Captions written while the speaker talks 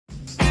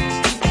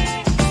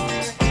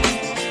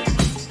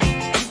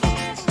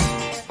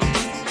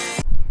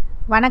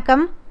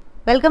வணக்கம்,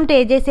 welcome to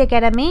AJC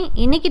academy.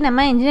 இன்றைக்கி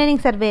நம்ம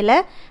இன்ஜினியரிங் சர்வேல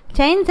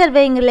செயின்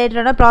சர்வேயிங்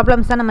ரிலேட்டடான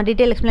ப்ராப்ளம்ஸ் தான் நம்ம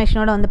டீட்டெயில்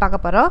எக்ஸ்ப்ளனேஷனோட வந்து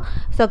பார்க்க போகிறோம்.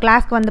 ஸோ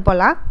கிளாஸ்க்கு வந்து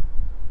போகலாம்.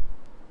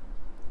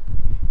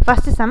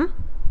 First some.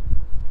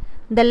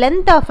 The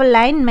length of a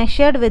line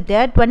measured with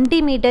a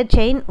 20-meter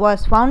chain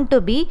was found to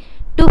be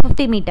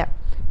 250 meter.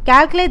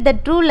 Calculate the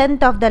true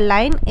length of the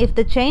line if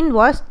the chain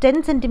was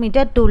 10 cm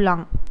too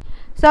long.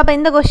 So அப்போ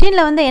இந்த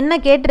கொஷினில் வந்து என்ன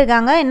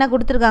கேட்டிருக்காங்க, என்ன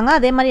கொடுத்துருக்காங்க,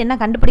 அதே மாதிரி என்ன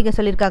கண்டுபிடிக்க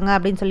சொல்லியிருக்காங்க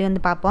அப்படின்னு சொல்லி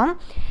வந்து பார்ப்போம்.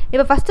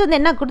 இப்போ ஃபஸ்ட்டு வந்து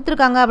என்ன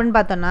கொடுத்துருக்காங்க அப்படின்னு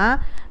பார்த்தோன்னா,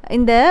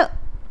 இந்த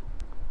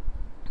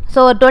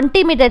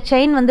 20 மீட்டர்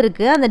செயின் வந்து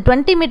இருக்குது. அந்த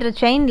 20 மீட்டர்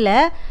செயினில்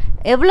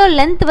எவ்வளோ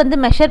லென்த் வந்து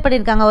மெஷர்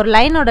பண்ணியிருக்காங்க, ஒரு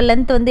லைனோட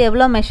லென்த் வந்து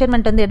எவ்வளோ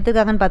மெஷர்மெண்ட் வந்து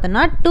எடுத்துருக்காங்கன்னு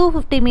பார்த்தோன்னா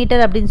 250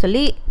 மீட்டர் அப்படின்னு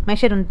சொல்லி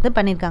மெஷர் வந்து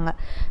பண்ணியிருக்காங்க.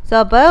 ஸோ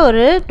அப்போ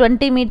ஒரு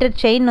 20 மீட்டர்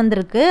செயின்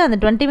வந்துருக்கு. அந்த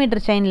 20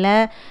 மீட்டர் செயினில்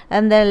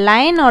அந்த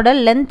லைனோட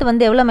லென்த்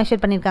வந்து எவ்வளோ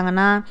மெஷர்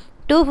பண்ணியிருக்காங்கன்னா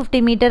 250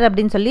 மீட்டர்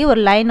அப்படின்னு சொல்லி ஒரு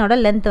லைனோட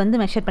லென்த் வந்து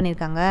மெஷர்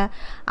பண்ணியிருக்காங்க.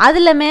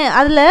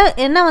 அதில்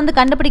என்ன வந்து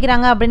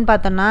கண்டுபிடிக்கிறாங்க அப்படின்னு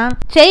பார்த்தோன்னா,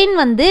 செயின்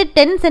வந்து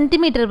 10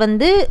 சென்டிமீட்டர்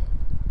வந்து,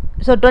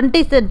 ஸோ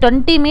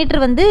 20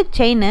 மீட்டர் வந்து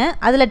செயின்,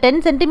 அதில் 10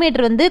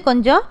 சென்டிமீட்டர் வந்து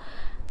கொஞ்சம்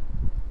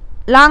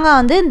லாங்காக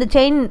வந்து இந்த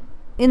செயின்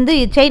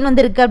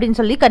வந்து இருக்குது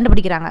அப்படின்னு சொல்லி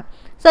கண்டுபிடிக்கிறாங்க.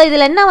 ஸோ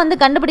இதில் என்ன வந்து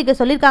கண்டுபிடிக்க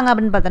சொல்லியிருக்காங்க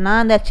அப்படின்னு பார்த்தோன்னா,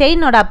 அந்த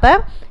செயினோட அப்போ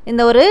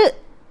இந்த ஒரு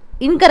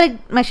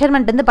இன்கரெக்ட்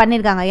மெஷர்மெண்ட் வந்து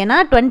பண்ணியிருக்காங்க. ஏன்னா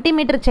 20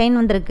 மீட்டர் செயின்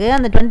வந்துருக்கு.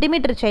 அந்த 20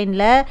 மீட்டர்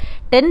செயினில்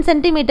 10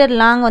 சென்டிமீட்டர்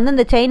லாங் வந்து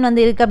அந்த செயின்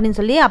வந்து இருக்குது அப்படின்னு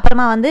சொல்லி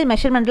அப்புறமா வந்து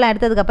மெஷர்மெண்ட்லாம்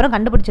எடுத்ததுக்கப்புறம்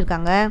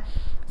கண்டுபிடிச்சிருக்காங்க.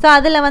 ஸோ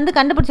அதில் வந்து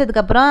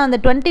கண்டுபிடிச்சதுக்கப்புறம் அந்த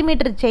 20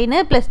 மீட்டர் செயின்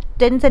ப்ளஸ்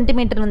 10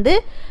 சென்டிமீட்டர் வந்து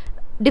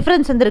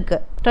டிஃப்ரென்ஸ் வந்து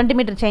இருக்குது 20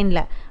 மீட்டர்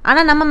செயினில்.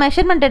 ஆனால் நம்ம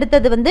மெஷர்மெண்ட்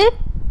எடுத்தது வந்து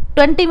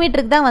 20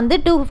 மீட்டருக்கு தான் வந்து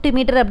 250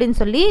 மீட்டர் அப்படின்னு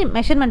சொல்லி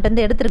மெஷர்மெண்ட்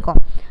வந்து எடுத்திருக்கோம்.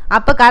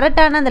 அப்போ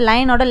கரெக்டான அந்த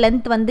லைனோட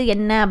லென்த் வந்து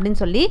என்ன அப்படின்னு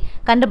சொல்லி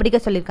கண்டுபிடிக்க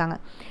சொல்லியிருக்காங்க.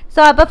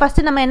 ஸோ அப்போ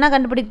ஃபஸ்ட்டு நம்ம என்ன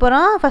கண்டுபிடிக்க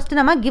போகிறோம், ஃபஸ்ட்டு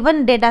நம்ம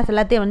கிவன் டேட்டாஸ்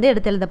எல்லாத்தையும் வந்து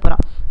எடுத்து எழுத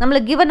போகிறோம்.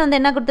 நம்மளுக்கு கிவன் வந்து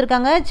என்ன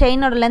கொடுத்துருக்காங்க,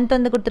 செயினோட லென்த்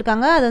வந்து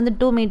கொடுத்துருக்காங்க. அது வந்து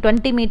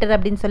 20 மீட்டர்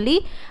அப்படின்னு சொல்லி,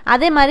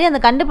 அதே மாதிரி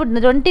அந்த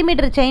 20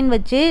 மீட்டர் செயின்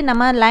வச்சு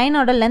நம்ம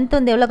லைனோட லென்த்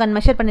வந்து எவ்வளோ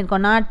மெஷர்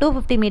பண்ணியிருக்கோம்னா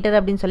 250 மீட்டர்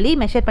அப்படின்னு சொல்லி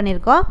மெஷர்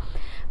பண்ணியிருக்கோம்.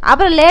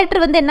 அப்புறம்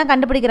லேட்டர் வந்து என்ன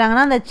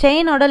கண்டுபிடிக்கிறாங்கன்னா, அந்த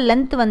செயினோட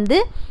லென்த் வந்து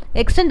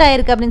எக்ஸ்டெண்ட்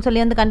ஆயிருக்கு அப்படின்னு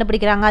சொல்லி வந்து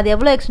கண்டுபிடிக்கிறாங்க. அது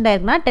எவ்வளோ எக்ஸ்டெண்ட்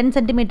ஆயிருக்குன்னா 10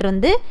 சென்டிமீட்டர்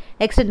வந்து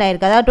எக்ஸ்டெண்ட்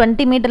ஆயிருக்கு. அதாவது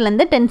 20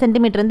 மீட்டர்லேருந்து 10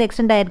 சென்டிமீட்டர் வந்து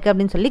எக்ஸ்டெண்ட் ஆயிருக்கு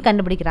அப்படின்னு சொல்லி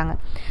கண்டுபிடிக்கிறாங்க.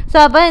 ஸோ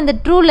அப்போ இந்த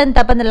ட்ரூ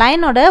லென்த், அப்போ அந்த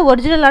லைனோட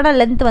ஒரிஜினலான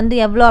லென்த் வந்து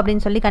எவ்வளோ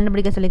அப்படின்னு சொல்லி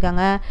கண்டுபிடிக்க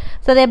சொல்லியிருக்காங்க.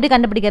 ஸோ அதை எப்படி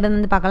கண்டுபிடிக்கிறதுன்னு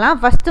வந்து பார்க்கலாம்.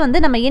 ஃபஸ்ட்டு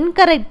வந்து நம்ம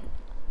இன்கரெக்ட்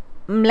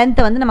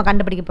லென்த்தை வந்து நம்ம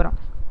கண்டுபிடிக்க போகிறோம்.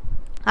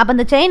 அப்போ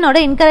இந்த செயினோட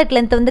இன்கரெக்ட்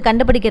லென்த் வந்து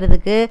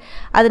கண்டுபிடிக்கிறதுக்கு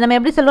அது நம்ம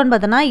எப்படி சொல்லுவோம்னு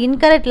பார்த்தோன்னா,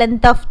 இன்கரெக்ட்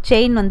லென்த் ஆஃப்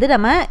செயின் வந்து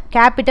நம்ம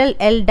கேபிட்டல்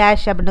L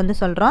டேஷ் அப்படின்னு வந்து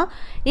சொல்கிறோம்.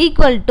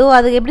 ஈக்குவல் டு,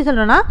 அது எப்படி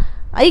சொல்கிறோன்னா,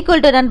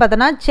 ஈக்குவல் டு என்னன்னு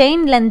பார்த்தோன்னா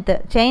chain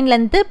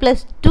length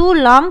plus 2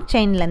 long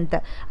chain length.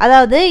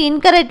 அதாவது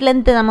இன்கரெக்ட்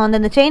லென்த்து நம்ம வந்து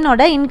அந்த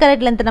செயினோட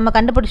இன்கரெக்ட் லென்த்து நம்ம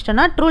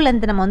கண்டுபிடிச்சிட்டோம்னா ட்ரூ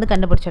லென்த்து நம்ம வந்து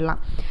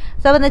கண்டுபிடிச்சிடலாம்.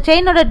 ஸோ அந்த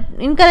செயினோட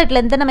இன்கரெக்ட்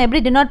லென்த்தை நம்ம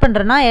எப்படி டினோட்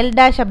பண்ணுறோன்னா L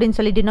டேஷ் அப்படின்னு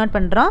சொல்லி டினோட்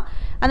பண்ணுறோம்.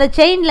 அந்த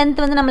செயின் லென்த்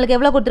வந்து நம்மளுக்கு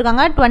எவ்வளோ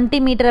கொடுத்துருக்காங்க, 20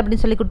 மீட்டர்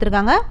அப்படின்னு சொல்லி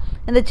கொடுத்துருக்காங்க.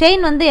 இந்த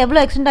செயின் வந்து எவ்வளோ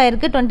எக்ஸ்டெண்ட்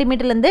ஆயிருக்கு, 20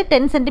 மீட்டர்லேருந்து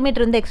 10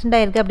 சென்டிமீட்டர் வந்து எக்ஸ்டெண்ட்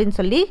ஆயிருக்கு அப்படின்னு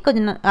சொல்லி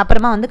கொஞ்சம்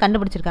அப்புறமா வந்து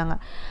கண்டுபிடிச்சிருக்காங்க.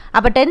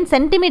 அப்போ 10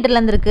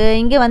 சென்டிமீட்டர்லேருந்து இருக்குது,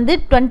 இங்கே வந்து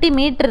 20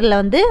 மீட்டரில்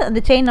வந்து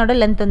அந்த செயினோட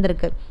லென்த் வந்து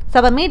இருக்குது. ஸோ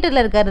அப்போ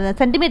மீட்டரில் இருக்கிறது,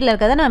 சென்டிமீட்டரில்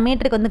இருக்கிறத நம்ம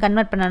மீட்டருக்கு வந்து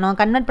கன்வெர்ட்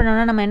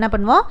பண்ணணும்னா நம்ம என்ன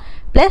பண்ணுவோம்,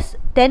 ப்ளஸ்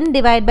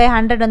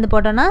 10/100 வந்து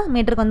போட்டோன்னா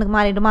மீட்டருக்கு வந்து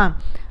மாறிடுமா.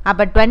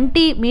 அப்போ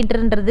 20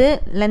 மீட்டருன்றது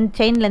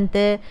செயின்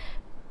லென்த்து,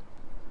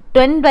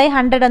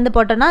 10/100 வந்து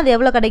போட்டோன்னா அது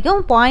எவ்வளோ கிடைக்கும்,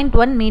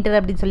 0.1 மீட்டர்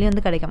அப்படின்னு சொல்லி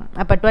வந்து கிடைக்கும்.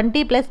 அப்போ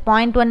 20 +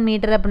 0.1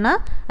 மீட்டர் அப்படின்னா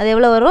அது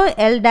எவ்வளோ வரும்,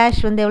 L டேஷ்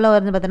வந்து எவ்வளோ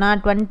வருது பார்த்தோன்னா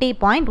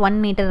 20.1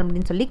 மீட்டர்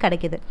அப்படின்னு சொல்லி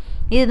கிடைக்கிது.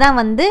 இதுதான்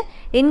வந்து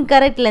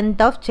incorrect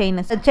length of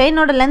chain.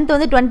 செயினோட length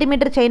வந்து 20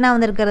 மீட்டர் செயினாக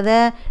வந்து இருக்கிறத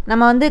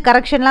நம்ம வந்து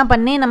கரெக்ஷன்லாம்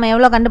பண்ணி நம்ம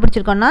எவ்வளோ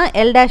கண்டுபிடிச்சிருக்கோம்னா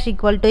L dash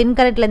equal to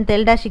incorrect length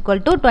L dash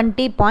equal to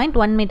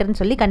 20.1 மீட்டர்னு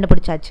சொல்லி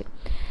கண்டுபிடிச்சாச்சு.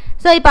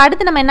 ஸோ இப்போ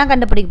அடுத்து நம்ம என்ன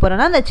கண்டுபிடிக்க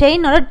போகிறோம்னா, இந்த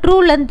செயினோட ட்ரூ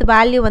லென்த்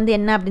வேல்யூ வந்து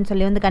என்ன அப்படின்னு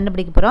சொல்லி வந்து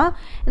கண்டுபிடிக்க போகிறோம்.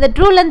 இந்த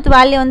ட்ரூ லென்த்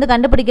வேல்யூ வந்து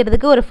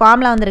கண்டுபிடிக்கிறதுக்கு ஒரு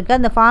ஃபார்முலா வந்துருக்கு.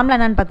 அந்த ஃபார்முலா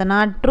என்னன்னு பார்த்தோன்னா,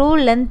 true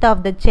length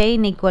of the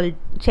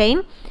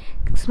chain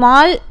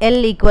small l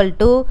equal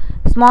to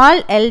small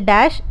L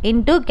dash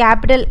into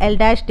capital L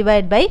dash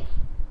divide by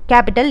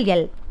capital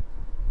L.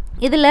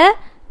 இதில்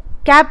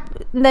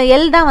இந்த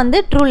L தான் வந்து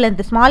ட்ரூ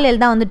லென்த், ஸ்மால் L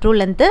தான் வந்து true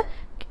length.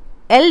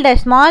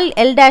 Small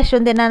L dash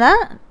வந்து என்னன்னா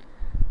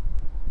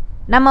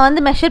நம்ம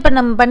வந்து மெஷர்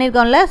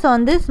பண்ணியிருக்கோம்ல. ஸோ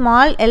வந்து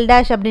ஸ்மால் L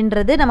டேஷ்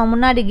அப்படின்றது நம்ம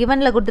முன்னாடி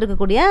கிவனில்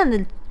கொடுத்துருக்கக்கூடிய அந்த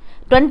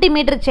 20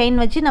 மீட்டர் செயின்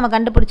வச்சு நம்ம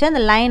கண்டுபிடிச்ச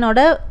அந்த லைனோட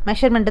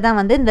மெஷர்மெண்ட்டு தான்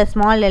வந்து இந்த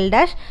ஸ்மால் L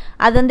டேஷ்.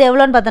 அது வந்து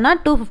எவ்வளோன்னு பார்த்தோன்னா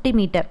 250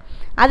 மீட்டர்.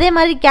 அதே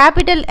மாதிரி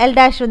கேபிட்டல் L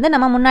டேஷ் வந்து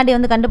நம்ம முன்னாடி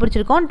வந்து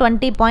கண்டுபிடிச்சிருக்கோம்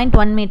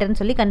 20.1 மீட்டர்னு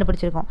சொல்லி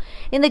கண்டுபிடிச்சிருக்கோம்.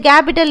 இந்த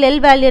கேபிட்டல் L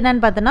வேல்யூ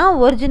என்னன்னு பார்த்தோன்னா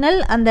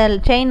ஒரிஜினல் அந்த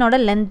செயினோட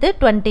லென்த்து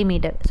 20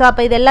 மீட்டர். ஸோ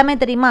அப்போ இது எல்லாமே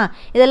தெரியுமா,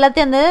 இது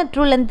எல்லாத்தையும் அந்த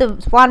ட்ரூ லென்த்து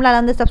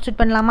ஃபார்முலாவில் வந்து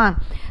சப்ஸ்டியூட் பண்ணலாமா.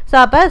 ஸோ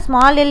அப்போ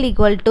small L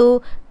equal to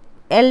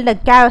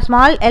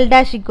small L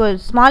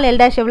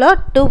dash எவ்வளோ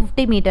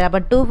 250 மீட்டர். அப்போ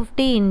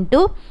 250 into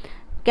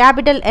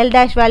capital L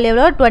dash value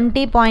எவ்வளோ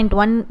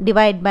 20.1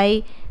 divide by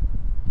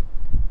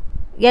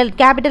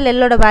capital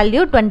Lோட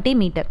value 20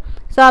 metre.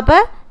 So அப்போ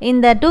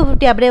இந்த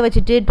 250 அப்படியே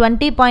வச்சுட்டு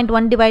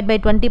 20.1 டிவைட் பை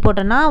 20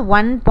 போட்டோன்னா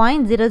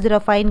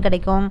 1.005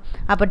 கிடைக்கும்.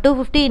 அப்போ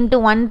 250 இன்ட்டு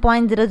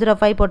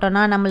 1.005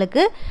 போட்டோன்னா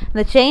நம்மளுக்கு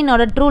இந்த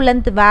செயினோட ட்ரூ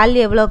லென்த்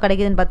வேல்யூ எவ்வளோ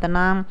கிடைக்குதுன்னு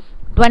பார்த்தோன்னா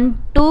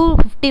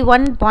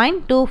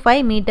 251.25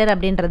 மீட்டர்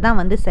அப்படின்றது தான்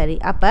வந்து சரி.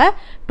 அப்போ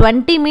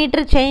 20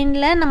 மீட்டர்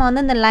செயினில் நம்ம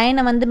வந்து அந்த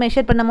லைனை வந்து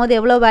மெஷர் பண்ணும் போது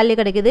எவ்வளோ வேல்யூ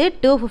கிடைக்குது,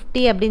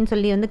 250 அப்படின்னு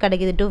சொல்லி வந்து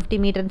கிடைக்குது, 250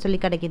 மீட்டர்னு சொல்லி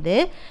கிடைக்குது.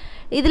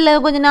 இதில்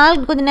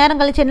கொஞ்சம் நேரம்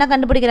கழிச்சு என்ன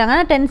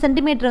கண்டுபிடிக்கிறாங்கன்னா 10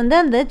 சென்டிமீட்டர் வந்து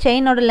அந்த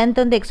செயினோட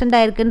லென்த் வந்து எக்ஸ்டெண்ட்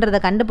ஆகிருக்குன்றதை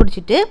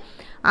கண்டுபிடிச்சிட்டு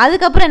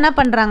அதுக்கப்புறம் என்ன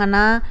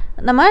பண்ணுறாங்கன்னா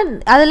நம்ம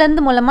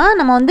அதுலேருந்து மூலமாக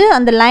நம்ம வந்து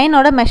அந்த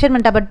லைனோட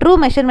மெஷர்மெண்ட், அப்போ ட்ரூ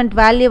மெஷர்மெண்ட்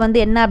வேல்யூ வந்து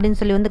என்ன அப்படின்னு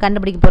சொல்லி வந்து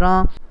கண்டுபிடிக்க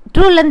போகிறோம்.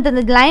 ட்ரூ லென்த்,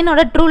 இந்த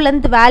லைனோட ட்ரூ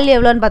லென்த் வேல்யூ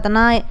எவ்வளோன்னு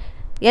பார்த்தோன்னா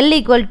L =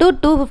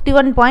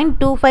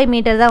 251.25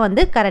 மீட்டர் தான்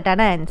வந்து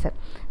கரெக்டான ஆன்சர்.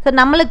 ஸோ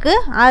நம்மளுக்கு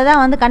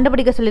அதுதான் வந்து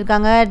கண்டுபிடிக்க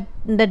சொல்லியிருக்காங்க.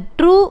 இந்த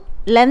true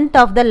length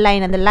of the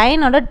line, அந்த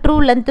லைனோட ட்ரூ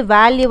லென்த்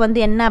வேல்யூ வந்து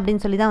என்ன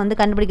அப்படின்னு சொல்லி தான் வந்து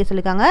கண்டுபிடிக்க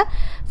சொல்லியிருக்காங்க.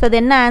 ஸோ அது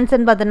என்ன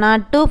ஆன்சர்னு பார்த்தோன்னா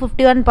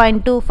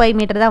 251.25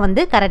 மீட்டர் தான்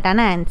வந்து கரெக்டான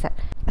ஆன்சர்.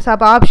 ஸோ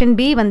அப்போ ஆப்ஷன்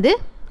பி வந்து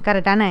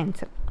கரெக்டான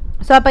ஆன்சர்.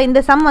 ஸோ அப்போ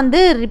இந்த சம் வந்து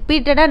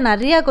ரிப்பீட்டடாக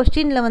நிறையா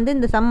கொஸ்டினில் வந்து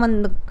இந்த சம்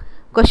வந்து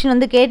கொஸ்டின்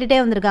வந்து கேட்டுகிட்டே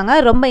வந்திருக்காங்க.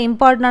 ரொம்ப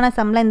இம்பார்ட்டண்டான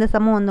சம்மில் இந்த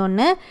சம்மும் வந்து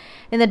ஒன்று.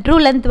 இந்த ட்ரூ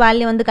லென்த்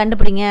வேல்யூ வந்து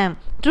கண்டுபிடிங்க,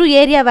 ட்ரூ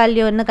ஏரியா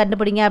வேல்யூ என்ன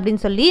கண்டுபிடிங்க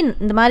அப்படின்னு சொல்லி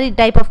இந்த மாதிரி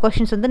டைப் ஆஃப்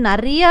கொஸ்டின்ஸ் வந்து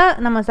நிறையா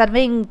நம்ம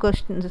சர்வேயிங்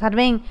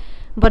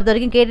பொறுத்த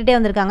வரைக்கும் கேட்டுகிட்டே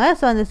வந்திருக்காங்க.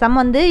 ஸோ அந்த சம்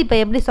வந்து இப்போ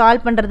எப்படி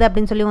சால்வ் பண்ணுறது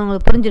அப்படின்னு சொல்லி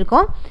உங்களுக்கு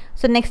புரிஞ்சிருக்கும்.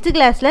 ஸோ நெக்ஸ்ட்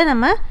கிளாஸில்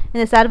நம்ம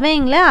இந்த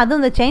சர்வேயிங்கில்,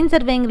 அதுவும் இந்த செயின்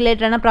சர்வேயிங்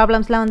ரிலேட்டடான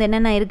ப்ராப்ளம்ஸ்லாம் வந்து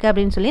என்னென்ன இருக்குது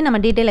அப்படின்னு சொல்லி நம்ம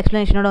டீட்டெயில்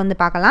எக்ஸ்ப்ளனேஷனோட வந்து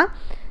பார்க்கலாம்.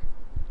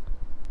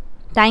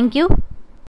 தேங்க்யூ.